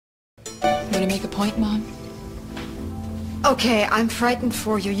going to make a point, Mom? Okay, I'm frightened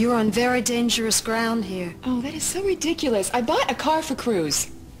for you. You're on very dangerous ground here. Oh, that is so ridiculous. I bought a car for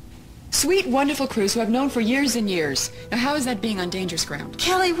Cruz. Sweet, wonderful Cruz, who I've known for years and years. Now, how is that being on dangerous ground?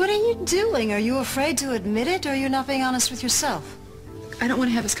 Kelly, what are you doing? Are you afraid to admit it, or you're not being honest with yourself? I don't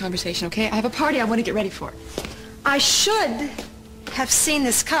want to have this conversation, okay? I have a party I want to get ready for. I should have seen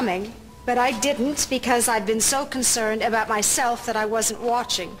this coming, but I didn't because I've been so concerned about myself that I wasn't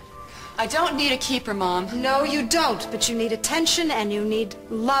watching. I don't need a keeper, Mom. No, you don't, but you need attention, and you need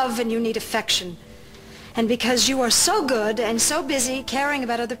love, and you need affection. And because you are so good and so busy caring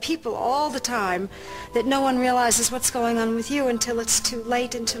about other people all the time that no one realizes what's going on with you until it's too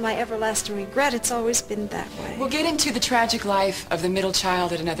late, and to my everlasting regret, it's always been that way. We'll get into the tragic life of the middle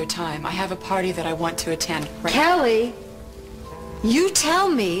child at another time. I have a party that I want to attend right now. Kelly, you tell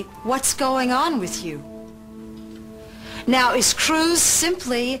me what's going on with you. Now, is Cruz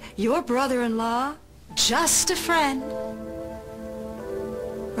simply your brother-in-law, just a friend?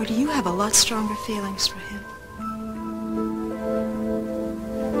 Or do you have a lot stronger feelings for him?